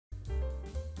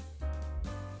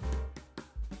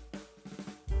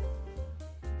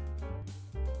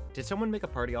Did someone make a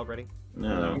party already?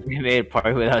 No. We made a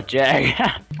party without Jagg.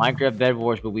 Minecraft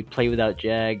Bedwars, but we play without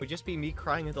Jagg. It would just be me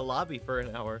crying in the lobby for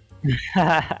an hour.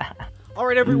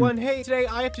 Alright everyone, hey, today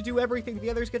I have to do everything. The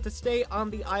others get to stay on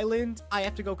the island. I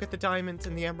have to go get the diamonds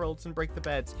and the emeralds and break the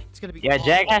beds. It's gonna be Yeah, awful.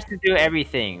 Jagg has to do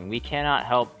everything. We cannot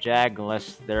help Jagg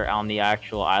unless they're on the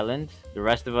actual island. The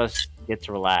rest of us get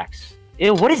to relax.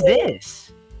 Ew, what is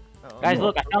this? Guys,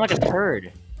 look, I sound like a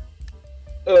turd.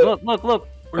 Look.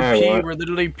 We're pee, we're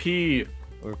literally pee.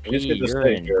 We're We just get to stay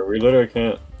urine. here. We literally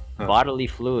can't. Bodily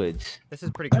fluids. This is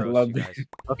pretty gross, you guys.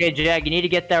 Okay, Jagg, you need to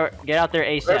get out there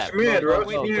ASAP. Rush mid, rush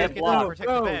Wait, we mid, have to go, protect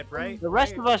the bed, right? The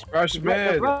rest of us, Rush the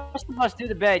mid. rest of us do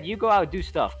the bed. You go out, do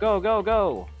stuff.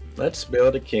 Go. Let's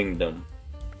build a kingdom.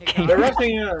 Hey, They're guys,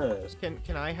 rushing us.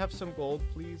 can I have some gold,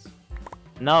 please?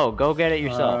 No, go get it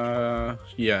yourself.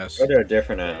 Yes. Oh, they're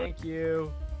different now. Thank you.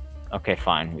 Okay,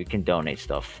 fine. We can donate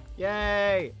stuff.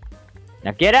 Yay!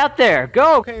 Now get out there.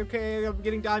 Go. Okay, I'm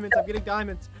getting diamonds.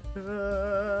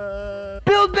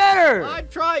 Build better. I'm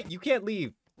trying. You can't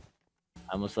leave.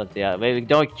 I almost left the island. Wait,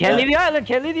 can't leave the island.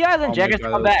 Oh Jagg my has to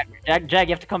God. come back. Jagg,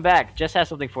 you have to come back. Jess has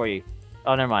something for you.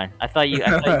 Oh, never mind. I thought you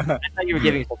were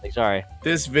giving something. Sorry.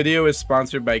 This video is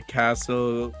sponsored by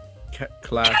Castle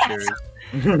Clashers.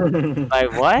 By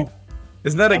what?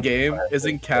 Isn't that a game?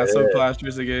 Isn't Castle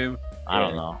Clashers a game? I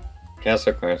don't know.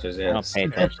 Castle Crashers, I don't yes. pay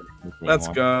attention. To this Let's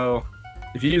anymore. go.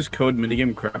 If you use code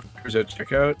Minigame Crafters at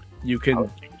checkout, you can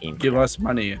give us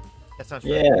money. That's not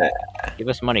true. Yeah. Give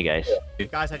us money, guys.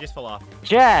 Guys, I just fell off.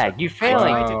 Jagg, you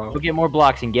failing. Wow. Go get more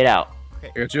blocks and get out. I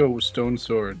got you a stone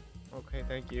sword. Okay,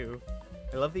 thank you.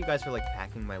 I love that you guys are like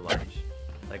packing my lunch.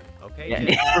 Like, okay. Yeah.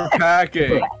 Jess. We're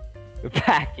packing. We're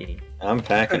packing. I'm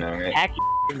packing already. Packing.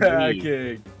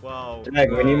 Packing. Whoa.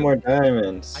 Jagg, we need more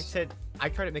diamonds. I said I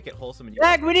try to make it wholesome and you.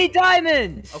 Jagg, we need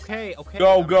diamonds. Okay.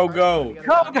 Go, I'm go, trying go. to get it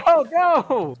Go, done.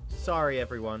 go. Sorry,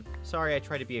 everyone. Sorry, I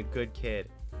tried to be a good kid.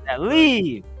 Now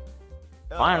leave.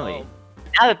 Finally.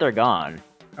 Now that they're gone.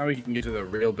 Now we can get to the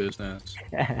real business.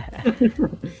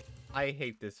 I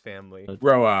hate this family.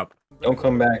 Grow up. Don't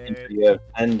come back until you have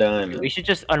 10 diamonds. We should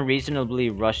just unreasonably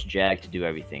rush Jagg to do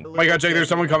everything. Oh my God, Jagg, there's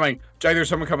someone coming. Jagg, there's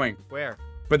someone coming. Where?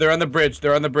 But they're on the bridge.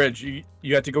 They're on the bridge.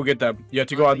 You have to go get them. You have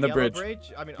to go on the yellow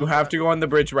bridge. I mean, You have to go on the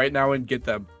bridge right now and get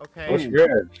them. Okay. Which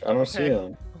bridge? I don't see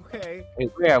them. Okay.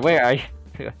 Wait, where are you?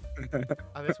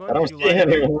 This one? I don't Did see you lie?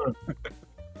 anyone.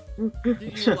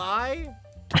 Did you lie?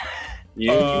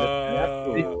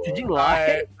 Did you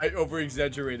lie? I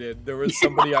over-exaggerated. There was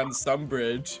somebody on some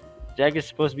bridge. Jagg is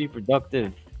supposed to be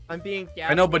productive. I'm being.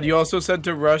 I know, but you also said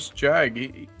to rush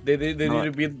Jagg. They need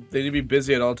to be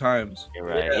busy at all times. You're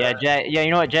right. Yeah, Jagg. Yeah,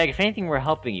 you know what, Jagg? If anything, we're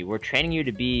helping you. We're training you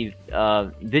to be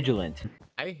vigilant.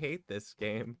 I hate this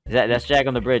game. That's Jagg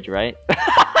on the bridge, right?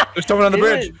 There's someone on the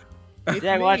bridge. It's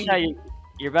Jagg, me. watch out!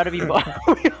 You're about to be bombed.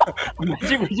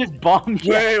 Imagine we just bombed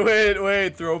Jagg.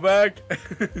 Wait! Throwback.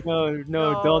 No,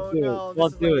 don't do it. this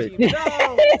Don't is do my it.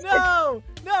 team.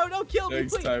 No, don't kill me,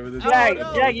 Next please. time with the Jagg,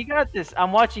 no. Jagg, you got this.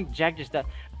 I'm watching Jagg just die.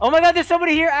 Oh my God, there's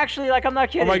somebody here. Actually, like I'm not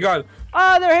kidding. Oh my God.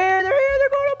 Oh, they're here. They're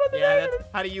going up on the Yeah, bed.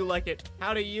 how do you like it?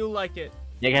 How do you like it?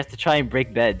 Jagg has to try and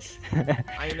break beds.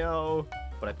 I know,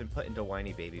 but I've been put into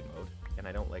whiny baby mode, and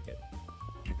I don't like it.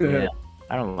 Yeah,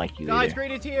 I don't like you Guys, either.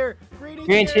 Green's here.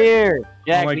 Green's here.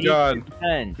 Jagg, Oh my we God. need to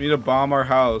defend. We need to bomb our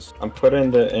house. I'm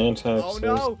putting the anti. Oh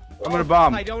no! I'm gonna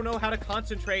bomb. I don't know how to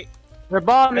concentrate. They're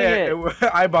bombing it.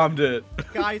 I bombed it.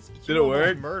 Guys, Did you it work?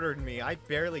 almost murdered me. I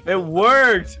barely. It killed them.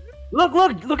 worked.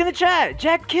 Look in the chat.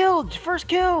 Jagg killed. First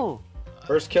kill.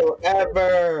 First kill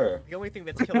ever. The only thing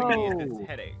that's killing me is No. this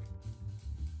headache.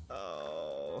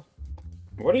 Oh.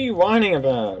 What are you whining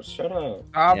about? Shut up.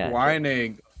 Stop Yeah.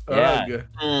 whining. Yeah.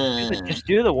 Ugh. Just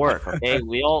do the work, okay?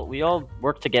 We all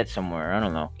work to get somewhere. I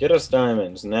don't know. Get us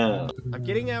diamonds now. I'm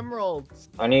getting emeralds.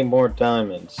 I need more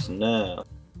diamonds now.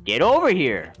 Get over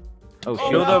here. Oh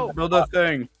Oh, shoot. no. Build a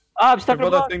thing. Oh, I'm stuck in a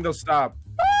Build a block. thing, they'll stop.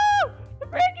 I'm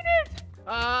breaking it.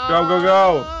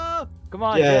 Ah! Come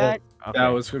on, Yeah. Jagg. Okay. That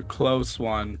was a close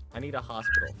one. I need a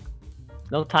hospital.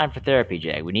 No time for therapy,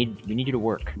 Jagg. We need you to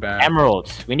work. Bad.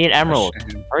 Emeralds. We need emeralds.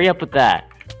 Shame. Hurry up with that.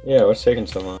 Yeah, what's taking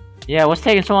so long? Yeah, what's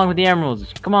taking so long with the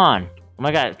emeralds? Come on. Oh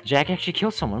my God, Jagg actually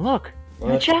killed someone. Look in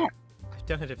the What? chat. I've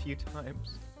done it a few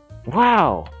times.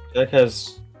 Wow. Jack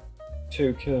has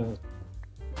 2 kills.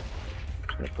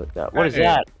 Put that. What is Hey.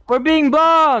 that? We're being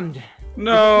bombed.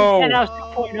 No. House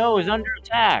 2.0 is under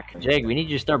attack. Jagg, we need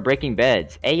you to start breaking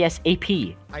beds.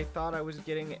 ASAP. I thought I was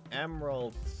getting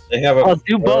emeralds. They have a. Oh,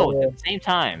 do both at the same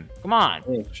time. Come on.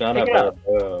 Shut Pick up, it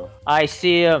bro. I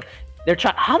see him. They're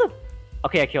trying. How the?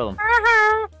 Okay, I killed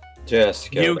him. Jess,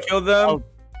 You killed them? Oh,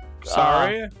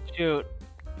 Sorry. Shoot.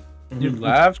 You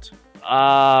left?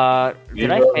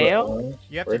 Did I fail?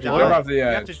 You have to Where'd you die. go? Off the You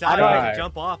edge. have to How do die I- to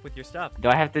jump off with your stuff. Do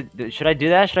I have to? Should I do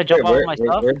that? Should I jump off with my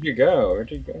stuff? Where'd you go?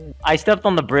 Where'd you go? I stepped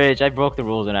on the bridge. I broke the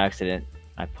rules in accident.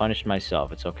 I punished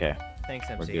myself. It's okay. Thanks,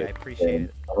 We're MC. good. I appreciate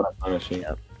it. I'm gonna punish you.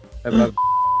 Yep. I love-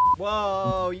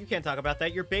 Whoa, you can't talk about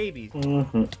that. You're babies.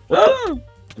 Mhm.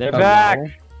 They're Hello? back.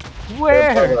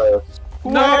 Where?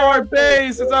 No, our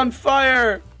base is on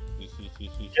fire.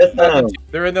 Get them.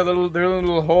 They're in the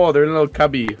little hole. They're in a little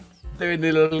cubby. They're in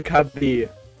the little cubby.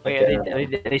 Wait, are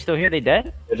they still here? They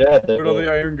dead? They're dead. They're Where'd all the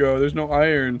dead. iron go? There's no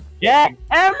iron. Yeah,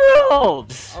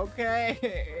 emeralds.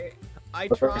 Okay. I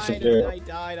What tried should do? and I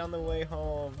died on the way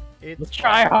home. Let's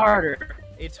try harder.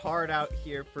 It's hard out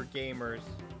here for gamers.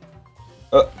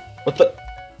 What the?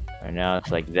 Right now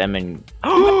it's like them and.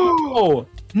 Oh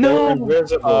They're No.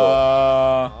 invisible.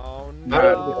 Oh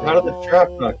no. How did the trap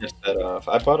not get set off?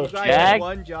 I bought a You guys trap. had Jagg?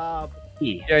 one job.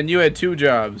 yeah, and you had 2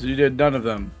 jobs. You did none of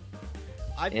them.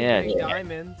 I've been Yeah, getting yeah.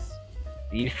 diamonds.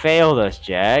 You failed us,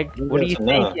 Jag. What do you That's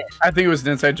think? enough. I think it was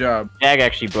an inside job. Jag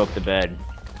actually broke the bed.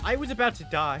 I was about to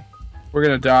die. We're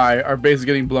gonna die. Our base is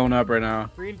getting blown up right now.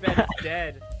 Green bed is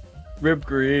dead. Rip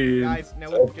green. Guys, now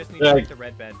we just need to make the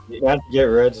red bed. You have to get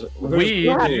reds. We?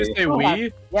 Did you say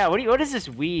we? Yeah. What is this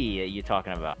we that you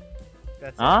talking about?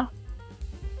 That's Huh?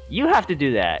 You have to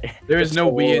do that. There is It's no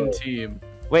we in war. team.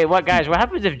 Wait, what, guys? What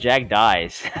happens if Jag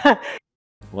dies?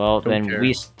 Well, Don't then care.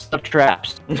 we stuck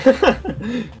traps.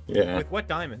 it. Yeah. With what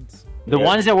diamonds? The Yeah.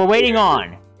 ones that we're waiting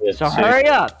on. It's So safe. hurry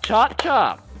up, chop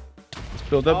chop. Let's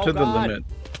build up Oh, to the God. limit.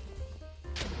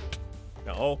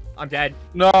 No, I'm dead.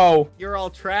 No! You're all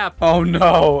trapped. Oh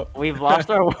no! We've lost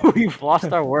our worker. Will you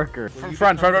Front, become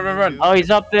front, the front, new Oh, he's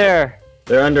up there.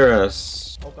 They're under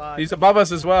us. Oh god. He's above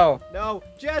us as well. No,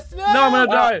 Jess, no! No, I'm gonna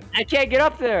die! I can't get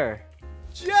up there.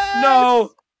 Jess!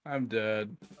 No! I'm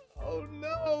dead. Oh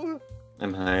no!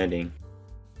 I'm hiding.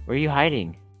 Where are you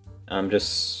hiding? I'm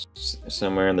just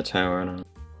somewhere in the tower. I don't know.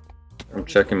 I'm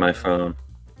checking my phone.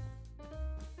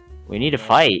 We need to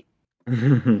fight.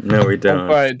 No, we Don't don't.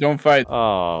 fight, don't fight.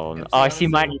 Oh, MC, oh I see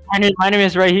honestly. my name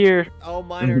is right here. Oh,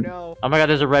 mine or no. Oh my god,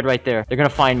 there's a red right there. They're gonna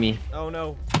find me. Oh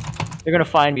no. They're gonna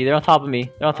find me. They're on top of me.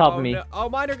 They're on top oh, of me. No. Oh,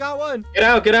 miner got one. Get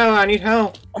out! Get out! I need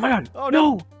help. Oh my god. Oh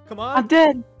no. No, Come I'm on.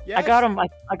 dead. Yes. I got him. I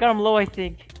got him low, I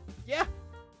think. Yeah.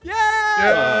 Yeah.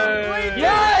 Yay!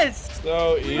 Yes!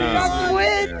 So easy. got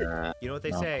win! You know what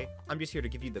they No. say? I'm just here to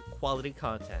give you the quality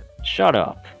content. Shut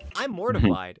up. I'm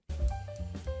mortified.